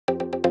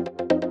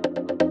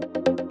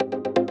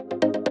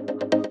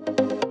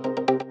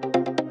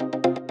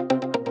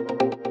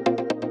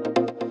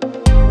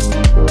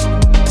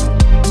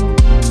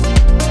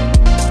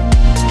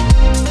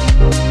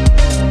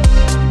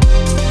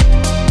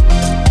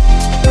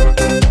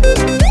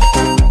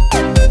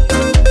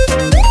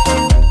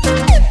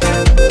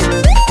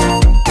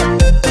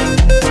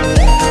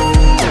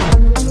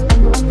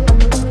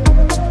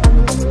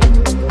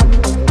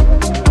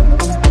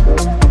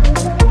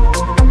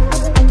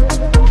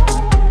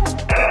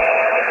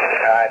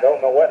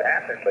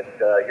but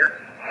you're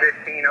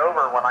 15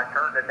 over. When I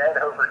turned the net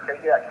over to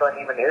you, I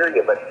couldn't even hear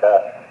you, but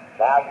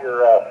now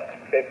you're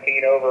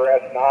 15 over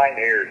S9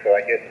 here, so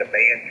I guess the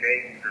band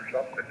changed or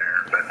something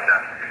there. But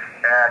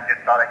I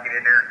just thought I'd get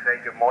in there and say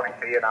good morning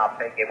to you, and I'll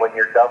take it when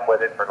you're done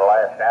with it for the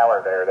last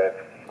hour there then.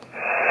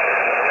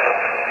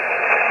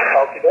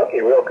 Okie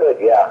dokie, real good.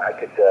 Yeah, I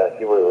could.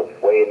 You were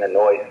way in the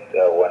noise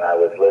when I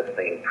was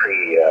listening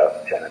pre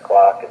 10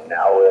 o'clock, and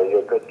now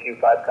you're a good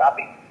Q5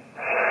 copy.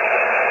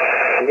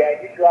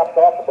 Yeah, you dropped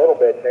off a little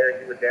bit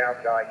there. You were down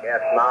to like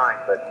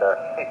S9, but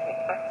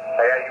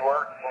yeah, you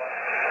were.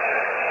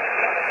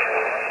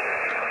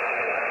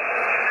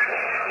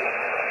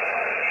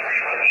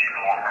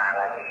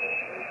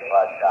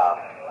 But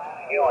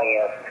you only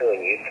S2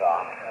 in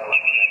Utah.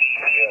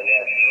 You're in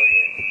S3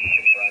 in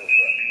New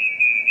Brunswick.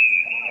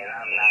 And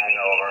I'm 9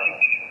 over.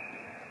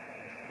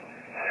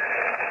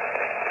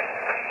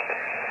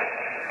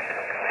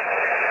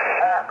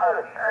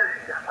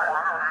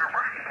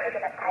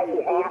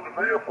 What's the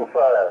beautiful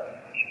fella?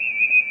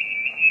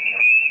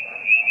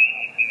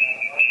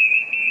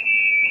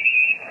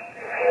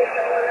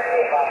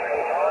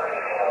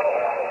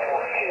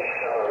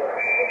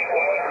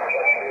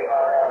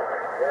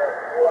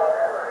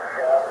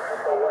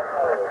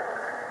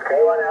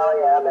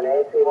 K1LEM and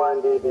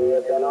AC1DB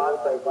have been on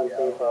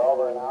frequency for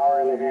over an hour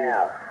and a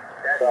half.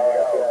 So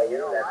if you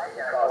know that's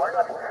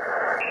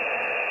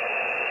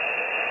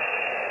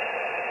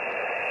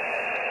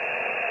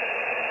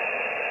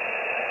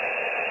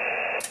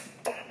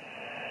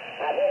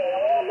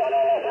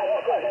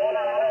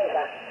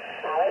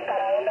a ver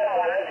para dónde la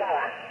balanza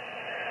va.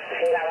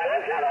 Si la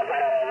balanza va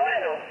para lo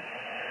bueno,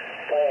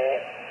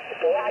 pues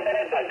tú vas a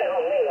tener parte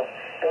conmigo.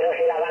 Pero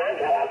si la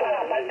balanza va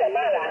para la parte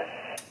mala,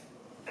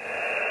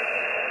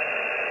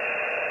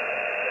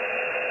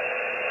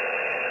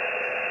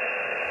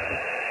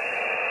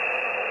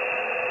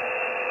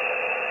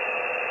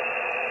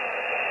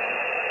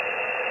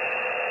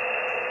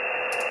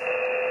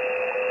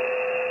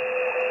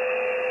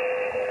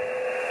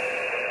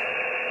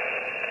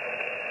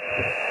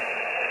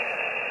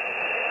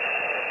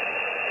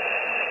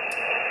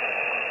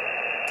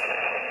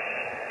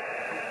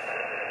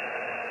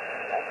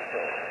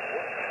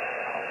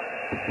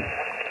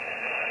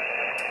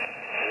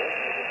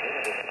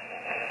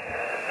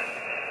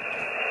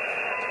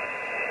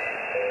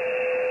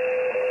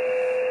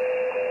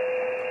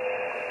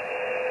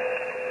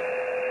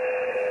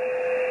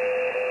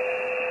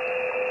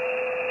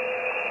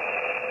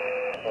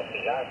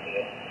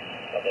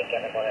 lo que hay que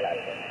recoger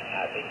algo.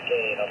 Así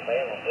que nos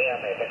vemos,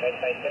 fíjate,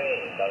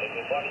 73,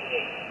 WP40.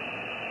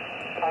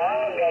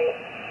 ok,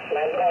 no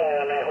hay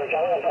problema, me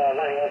escuchamos todo,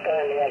 man, yo estoy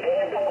en día. ¿Quién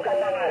está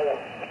buscando a Mario?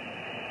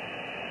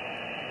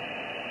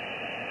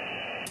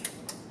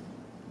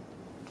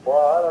 Well,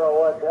 I don't know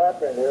what's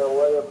happened here,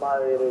 whether my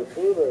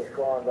receiver's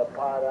going to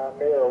pot on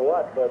me or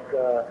what, but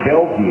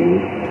Bellevue,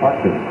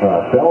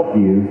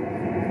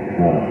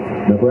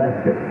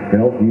 Nebraska.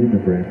 Bellevue,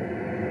 Nebraska.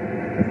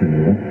 That's a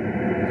new one.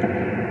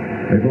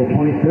 April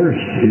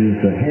 21st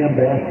is the Ham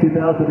Bash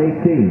 2018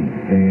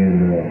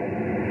 in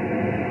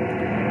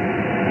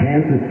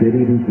Kansas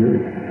City,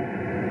 Missouri.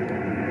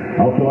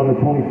 Also on the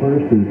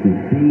 21st is the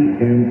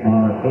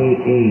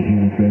CNRAA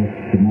Ham Fest,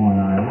 Des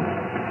Moines, Iowa.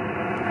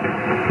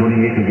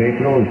 28th of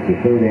April is the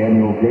 3rd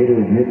annual Greater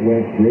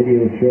Midwest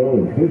Radio Show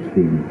in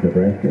Hastings,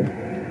 Nebraska.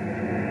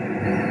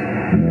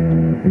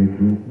 April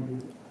 20th.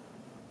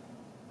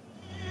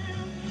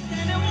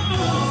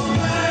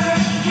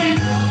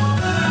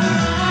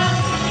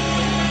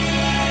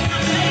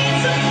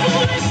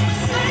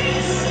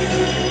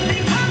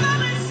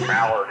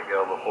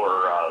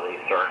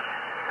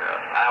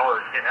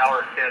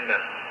 Hour 10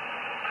 minutes.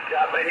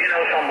 Yeah, but you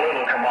know, some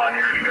little come on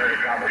here and start a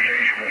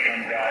conversation with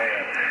some guy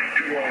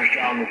 2 doors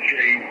down the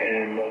street,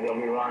 and they'll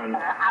be running.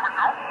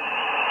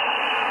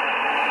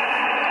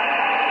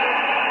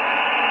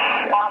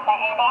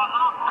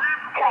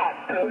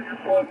 Tell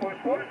your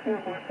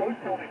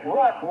 5.5,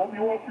 relax, what do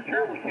you want for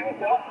Jeremy?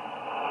 Stand up.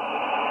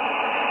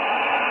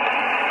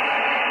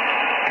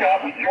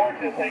 Copy,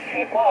 George, this ain't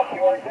 10 o'clock,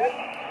 you already good?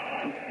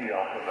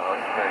 Yeah,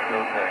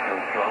 Tango,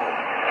 Trouble.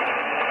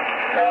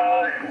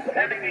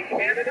 Heading in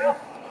Canada?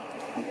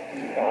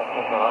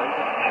 Alpha 9,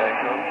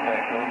 Tango,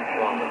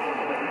 Trouble.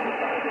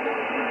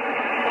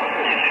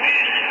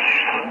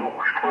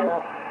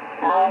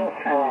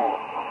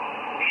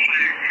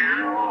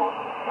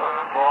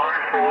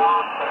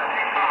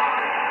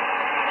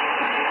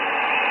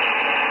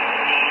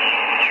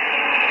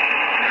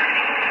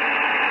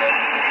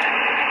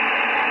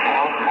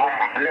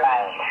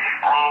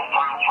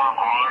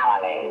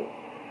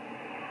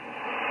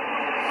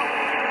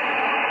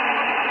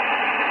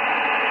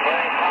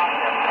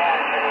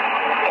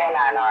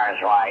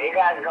 You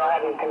guys go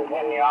ahead and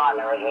continue on.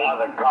 There was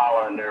another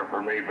Caller in there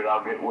for me, but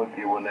I'll get with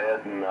you when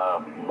Ed and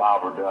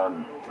Bob are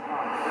done.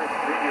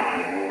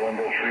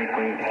 Window 3,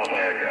 Queen Papa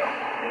Echo.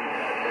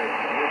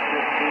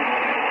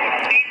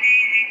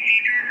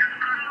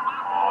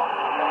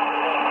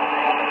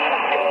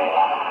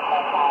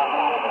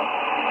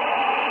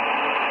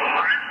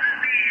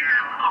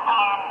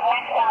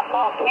 Next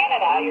stop,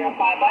 Canada, you're a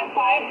 5x5,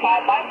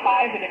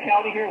 5x5, and the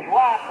county here is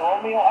Rock,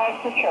 Romeo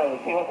Oscar Charlie.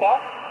 See what's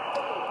up?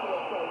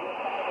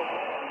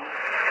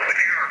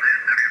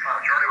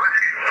 Charlie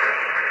Whiskey.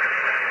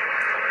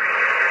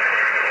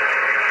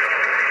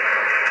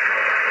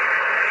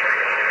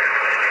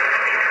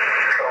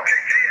 Okay,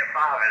 KF5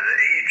 is it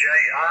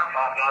EJI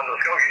 59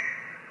 Muskogee.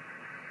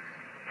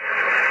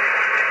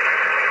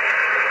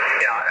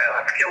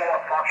 Yeah,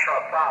 kilowatt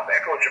Foxtrot 5,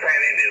 Echo Japan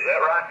India, is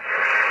that right?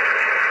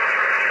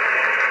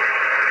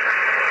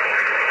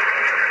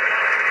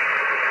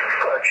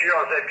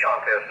 QRZ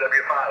contest,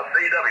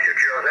 W5CW,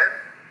 QRZ.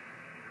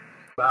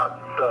 About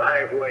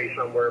halfway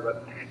somewhere,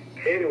 but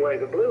anyway,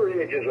 the Blue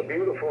Ridge is a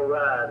beautiful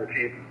ride.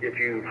 If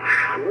you're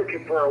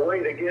looking for a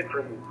way to get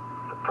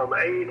from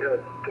A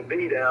to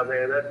B down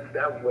there,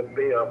 that would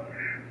be a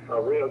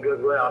real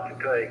good route to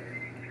take.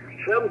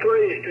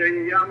 7-3s to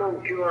you. I'm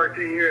on QRT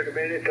here in a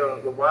minute.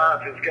 The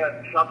wife has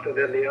got something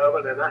in the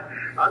oven, and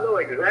I know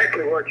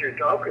exactly what you're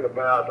talking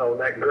about on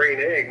that green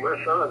egg. My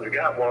son's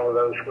got one of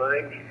those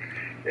things,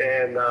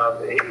 and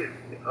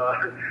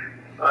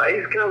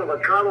he's kind of a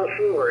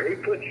connoisseur. He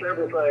puts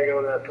everything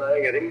on that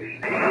thing, and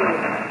he's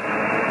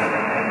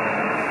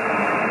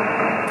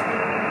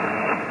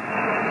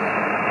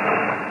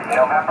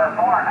November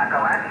 4,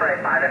 Echo X-ray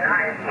 5 and 9.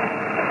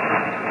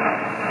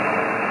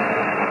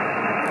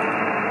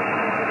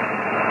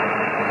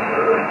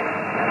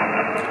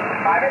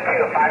 5 and 2,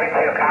 5 and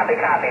 2, copy.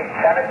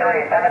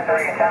 7-3,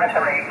 7-3,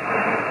 7-3.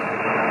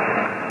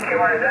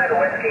 QRZ,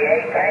 Whiskey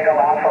 8, Tango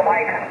Alpha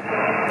Mike.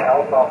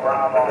 Alpha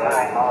Bravo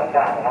 9,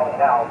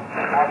 Hotel.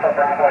 Alpha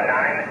Bravo 9,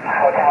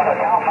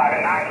 Hotel, 5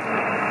 and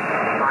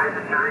 9. 5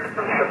 and 9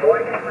 from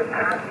Sheboygan,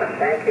 Wisconsin.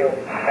 Thank you.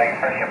 Thanks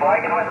for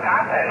Sheboygan,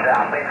 Wisconsin.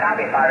 Please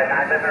copy 5 and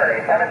 9, Missouri.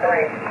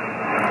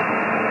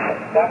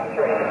 7-3.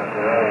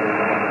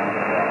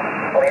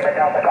 7-3. Lima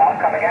Delta Golf,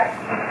 come again.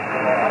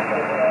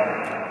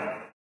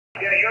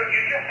 Yeah, you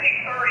just keep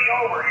 30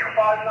 over. You're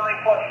 5'9"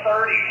 plus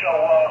 30, so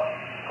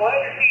glad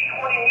to see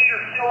 20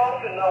 meters still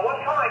open. What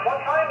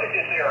time is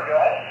it there? Go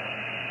ahead.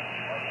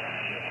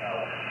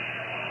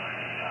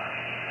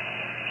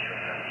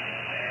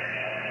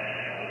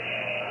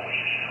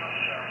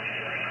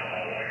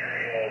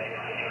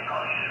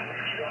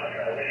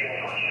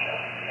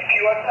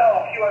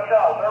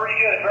 QSL, very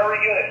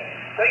good.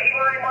 Thank you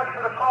very much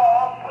for the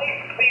call.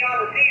 Please be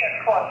on the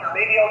DS cluster.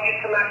 Maybe I'll get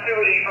some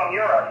activity from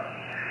Europe.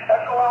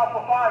 Echo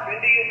Alpha 5,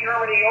 India,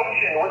 Germany,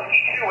 Ocean,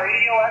 Whiskey 2,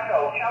 Radio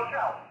Echo.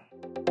 Ciao.